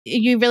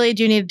you really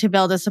do need to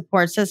build a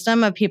support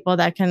system of people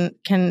that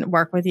can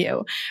work with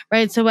you,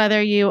 right? So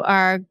whether you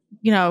are,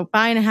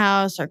 buying a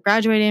house or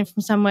graduating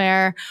from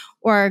somewhere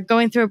or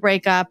going through a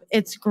breakup,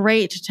 it's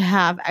great to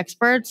have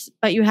experts,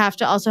 but you have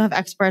to also have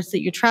experts that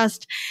you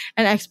trust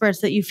and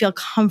experts that you feel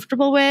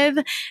comfortable with.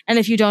 And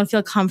if you don't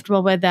feel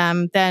comfortable with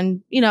them,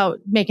 then,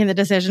 making the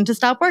decision to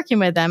stop working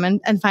with them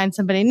and find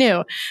somebody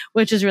new,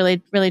 which is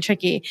really, really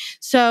tricky.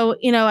 So,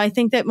 I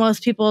think that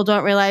most people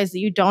don't realize that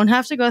you don't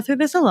have to go through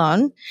this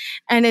alone.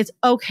 And it's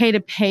okay to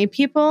pay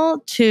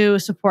people to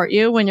support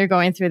you when you're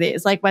going through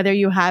these, like whether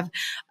you have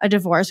a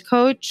divorce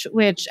coach,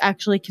 which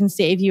actually can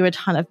save you a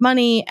ton of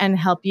money and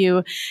help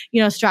you,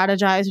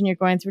 strategize when you're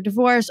going through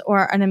divorce,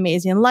 or an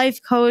amazing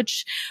life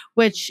coach,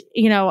 which,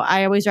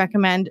 I always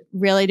recommend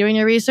really doing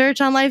your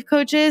research on life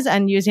coaches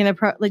and using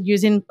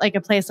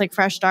a place like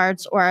Fresh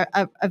Starts or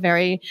a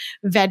very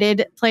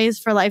vetted place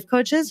for life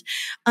coaches.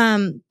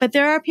 But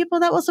there are people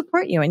that will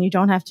support you and you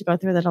don't have to go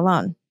through that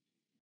alone.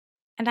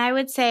 And I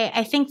would say,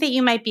 I think that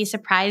you might be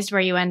surprised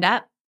where you end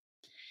up.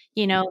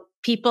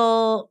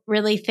 People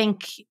really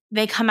think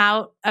they come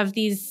out of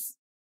these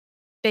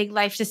big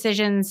life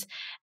decisions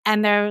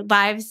and their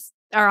lives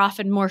are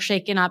often more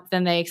shaken up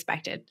than they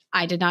expected.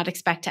 I did not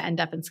expect to end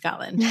up in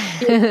Scotland.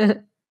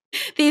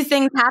 These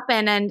things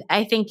happen. And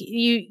I think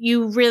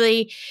you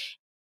really,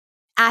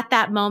 at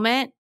that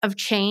moment of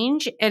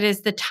change, it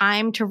is the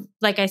time to,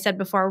 like I said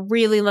before,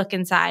 really look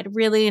inside,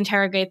 really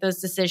interrogate those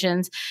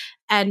decisions.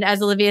 And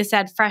as Olivia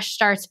said, fresh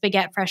starts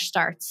beget fresh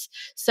starts.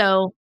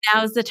 So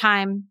now's the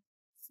time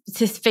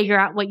to figure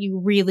out what you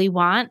really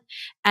want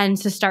and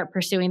to start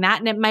pursuing that.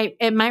 And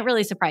it might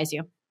really surprise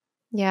you.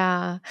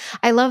 Yeah.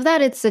 I love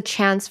that it's a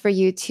chance for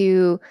you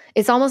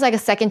it's almost like a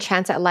second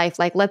chance at life.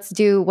 Like, let's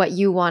do what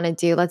you want to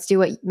do. Let's do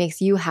what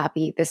makes you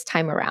happy this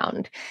time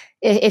around.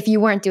 If you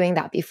weren't doing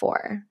that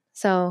before.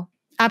 So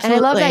absolutely.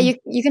 And I love that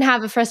you can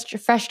have a fresh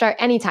start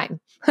anytime.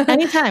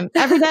 Anytime,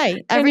 every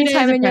day, every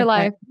time in your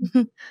life.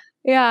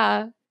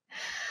 Yeah.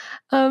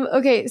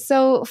 Okay.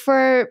 So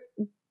for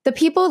the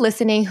people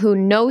listening who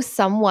know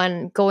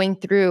someone going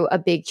through a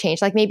big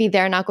change, like maybe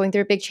they're not going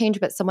through a big change,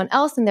 but someone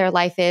else in their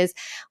life is,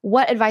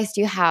 what advice do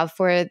you have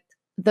for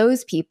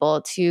those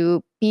people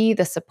to be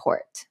the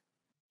support?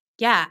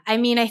 Yeah. I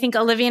mean, I think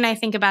Olivia and I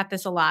think about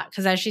this a lot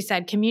because, as she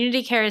said,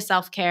 community care is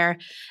self-care.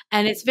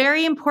 And it's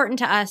very important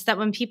to us that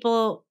when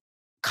people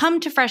come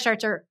to Fresh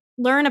Starts or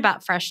learn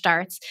about Fresh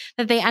Starts,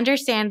 that they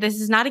understand this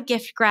is not a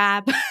gift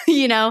grab.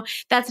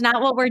 That's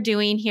not what we're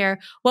doing here.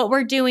 What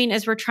we're doing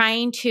is we're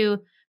trying to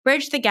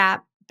bridge the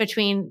gap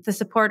between the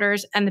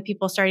supporters and the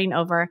people starting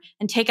over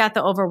and take out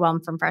the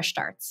overwhelm from Fresh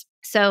Starts.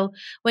 So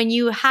when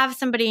you have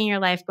somebody in your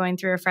life going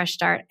through a fresh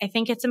start, I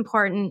think it's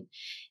important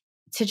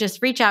to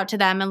just reach out to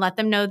them and let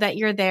them know that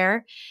you're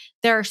there.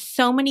 There are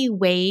so many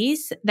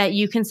ways that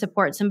you can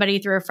support somebody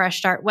through a fresh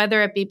start,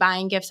 whether it be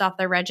buying gifts off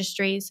their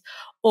registries,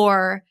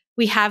 or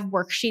we have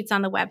worksheets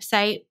on the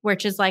website,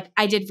 which is like,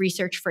 I did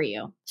research for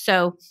you.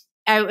 So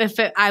if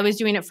I was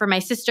doing it for my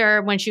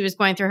sister when she was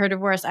going through her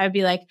divorce, I would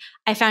be like,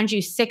 I found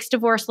you 6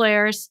 divorce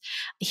lawyers.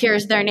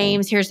 Here's their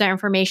names. Here's their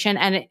information.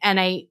 And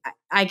I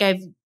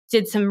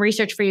did some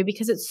research for you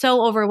because it's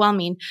so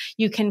overwhelming.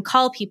 You can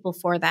call people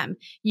for them.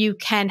 You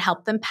can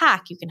help them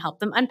pack. You can help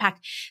them unpack.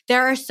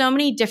 There are so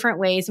many different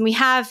ways. And we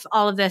have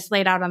all of this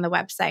laid out on the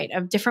website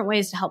of different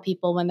ways to help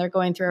people when they're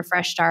going through a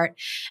fresh start.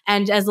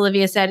 And as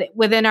Olivia said,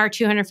 within our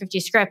 250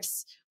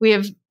 scripts, we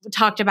have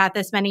talked about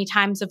this many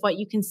times of what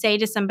you can say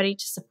to somebody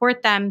to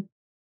support them.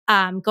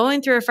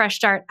 Going through a fresh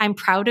start, I'm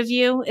proud of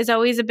you is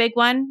always a big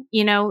one.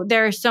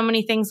 There are so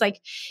many things, like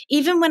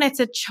even when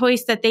it's a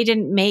choice that they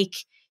didn't make,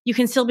 you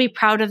can still be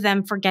proud of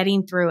them for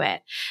getting through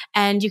it.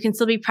 And you can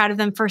still be proud of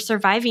them for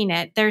surviving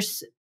it.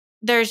 There's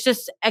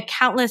just a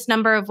countless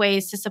number of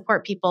ways to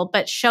support people,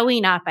 but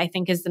showing up, I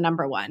think, is the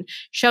number one.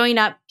 Showing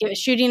up,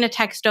 shooting a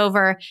text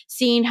over,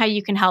 seeing how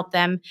you can help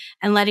them,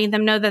 and letting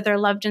them know that they're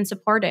loved and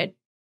supported.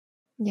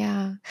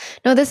 Yeah.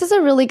 No, this is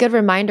a really good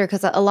reminder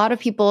because a lot of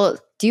people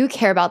do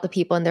care about the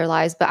people in their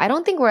lives, but I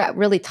don't think we're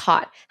really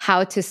taught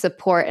how to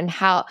support and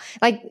how,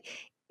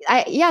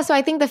 so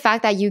I think the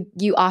fact that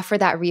you offer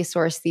that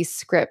resource, these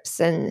scripts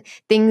and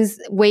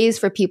ways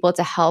for people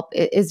to help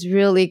is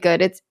really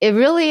good. It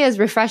really is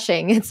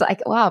refreshing. It's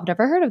like, wow, I've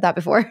never heard of that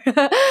before.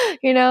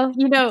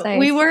 Nice.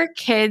 We were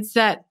kids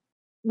that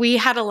we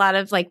had a lot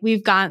of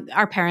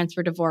our parents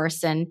were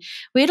divorced, and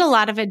we had a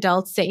lot of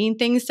adults saying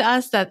things to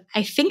us that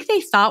I think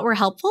they thought were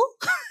helpful.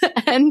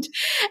 and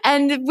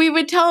we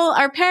would tell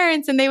our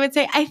parents and they would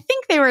say, I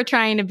think they were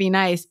trying to be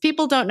nice.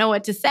 People don't know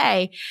what to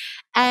say.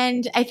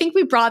 And I think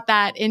we brought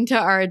that into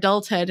our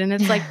adulthood, and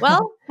it's like,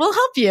 well, we'll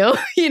help you,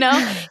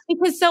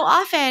 because so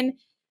often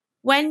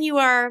when you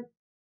are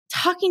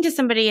talking to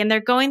somebody and they're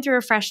going through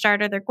a fresh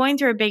start or they're going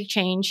through a big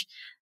change,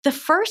 the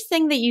first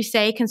thing that you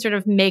say can sort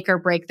of make or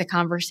break the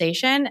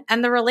conversation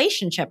and the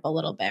relationship a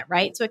little bit,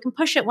 right? So it can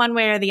push it one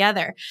way or the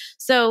other.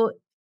 So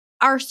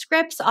our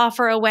scripts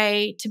offer a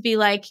way to be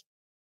like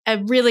a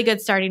really good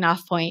starting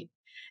off point.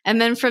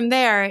 And then from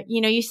there,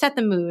 you set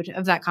the mood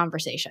of that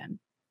conversation.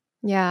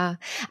 Yeah.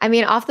 I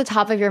mean, off the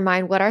top of your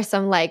mind, what are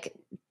some like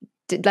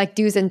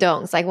do's and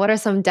don'ts? Like what are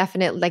some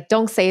definite, like,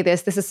 don't say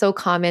this. This is so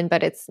common,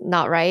 but it's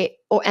not right.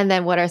 And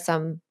then what are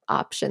some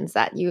options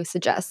that you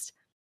suggest?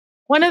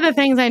 One of the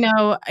things I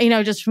know,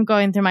 just from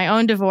going through my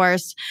own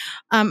divorce,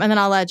 and then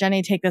I'll let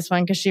Jenny take this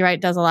one because she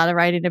does a lot of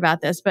writing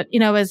about this, but,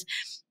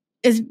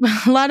 is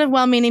a lot of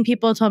well-meaning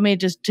people told me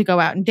just to go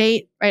out and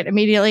date right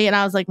immediately. And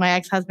I was like, my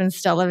ex-husband's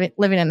still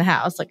living in the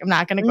house. Like, I'm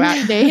not going to go out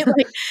and date,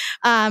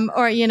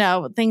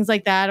 or, things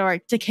like that, or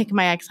to kick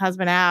my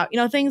ex-husband out,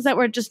 things that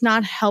were just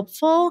not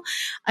helpful.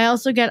 I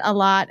also get a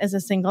lot as a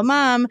single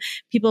mom.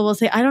 People will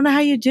say, I don't know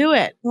how you do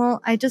it.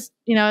 Well, I just,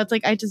 it's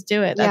like, I just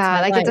do it. That's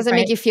yeah. Like life, it doesn't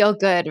make you feel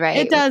good, right?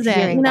 It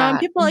doesn't, and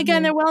people,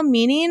 again, they're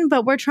well-meaning,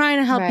 but we're trying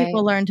to help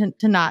people learn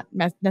to not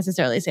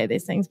necessarily say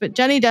these things. But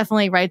Jenny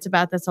definitely writes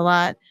about this a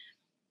lot.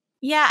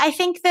 Yeah, I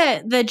think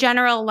that the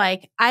general,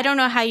 like, I don't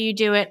know how you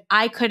do it.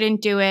 I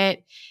couldn't do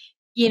it.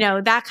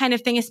 That kind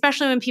of thing,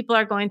 especially when people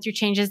are going through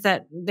changes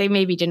that they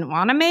maybe didn't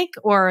want to make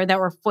or that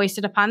were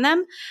foisted upon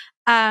them.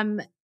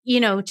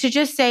 To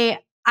just say,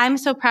 I'm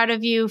so proud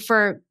of you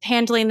for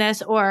handling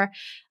this, or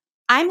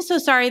I'm so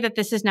sorry that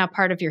this is now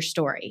part of your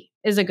story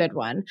is a good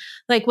one.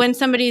 Like when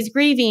somebody's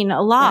grieving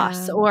a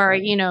loss or,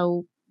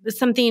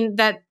 something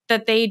that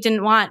they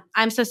didn't want.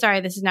 I'm so sorry.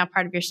 This is now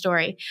part of your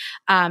story,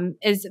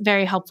 is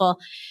very helpful.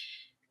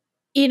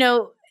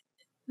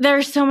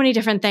 There's so many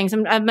different things.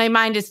 My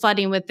mind is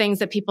flooding with things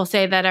that people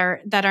say that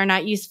are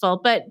not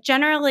useful. But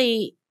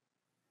generally,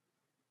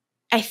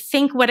 I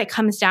think what it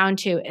comes down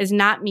to is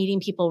not meeting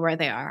people where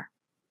they are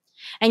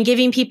and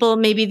giving people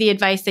maybe the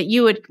advice that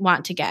you would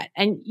want to get.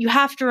 And you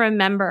have to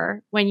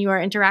remember when you are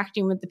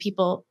interacting with the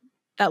people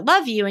that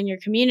love you in your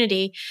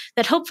community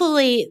that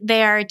hopefully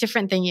they are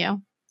different than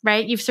you.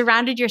 Right? You've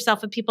surrounded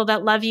yourself with people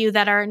that love you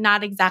that are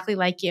not exactly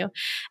like you.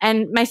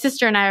 And my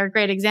sister and I are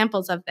great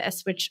examples of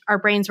this, which our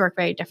brains work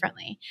very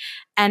differently.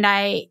 And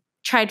I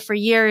tried for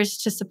years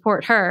to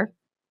support her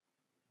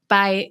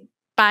by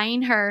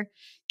buying her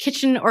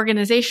kitchen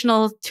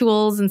organizational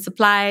tools and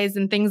supplies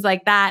and things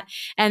like that.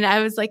 And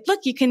I was like,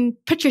 look, you can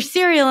put your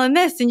cereal in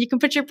this and you can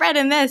put your bread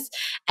in this.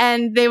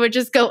 And they would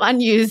just go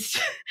unused.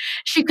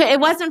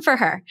 It wasn't for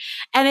her.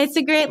 And it's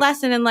a great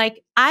lesson. And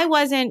like, I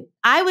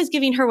was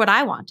giving her what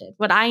I wanted,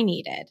 what I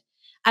needed.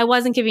 I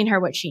wasn't giving her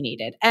what she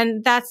needed.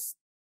 And that's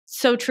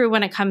so true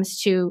when it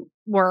comes to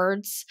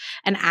words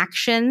and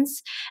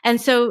actions. And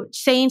so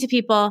saying to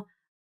people,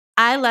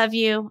 I love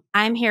you.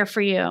 I'm here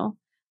for you.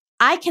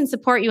 I can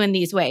support you in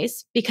these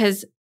ways,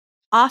 because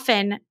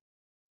often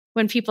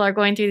when people are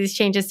going through these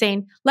changes,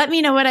 saying, let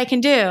me know what I can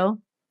do,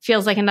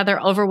 feels like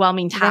another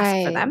overwhelming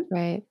task for them.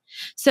 Right.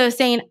 So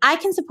saying, I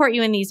can support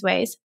you in these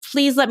ways.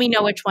 Please let me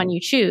know which one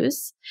you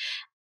choose.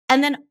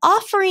 And then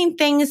offering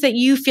things that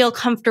you feel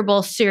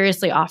comfortable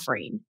seriously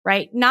offering,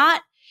 right?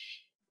 Not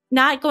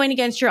going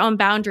against your own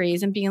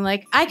boundaries and being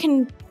like, I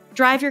can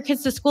drive your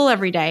kids to school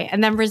every day,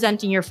 and then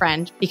resenting your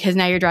friend because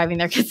now you're driving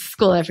their kids to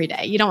school every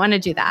day. You don't want to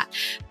do that.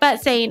 But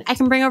saying, I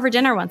can bring over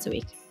dinner once a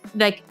week.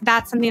 Like,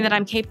 that's something that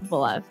I'm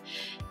capable of.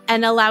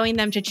 And allowing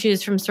them to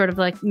choose from sort of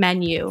like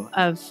menu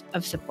of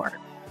support.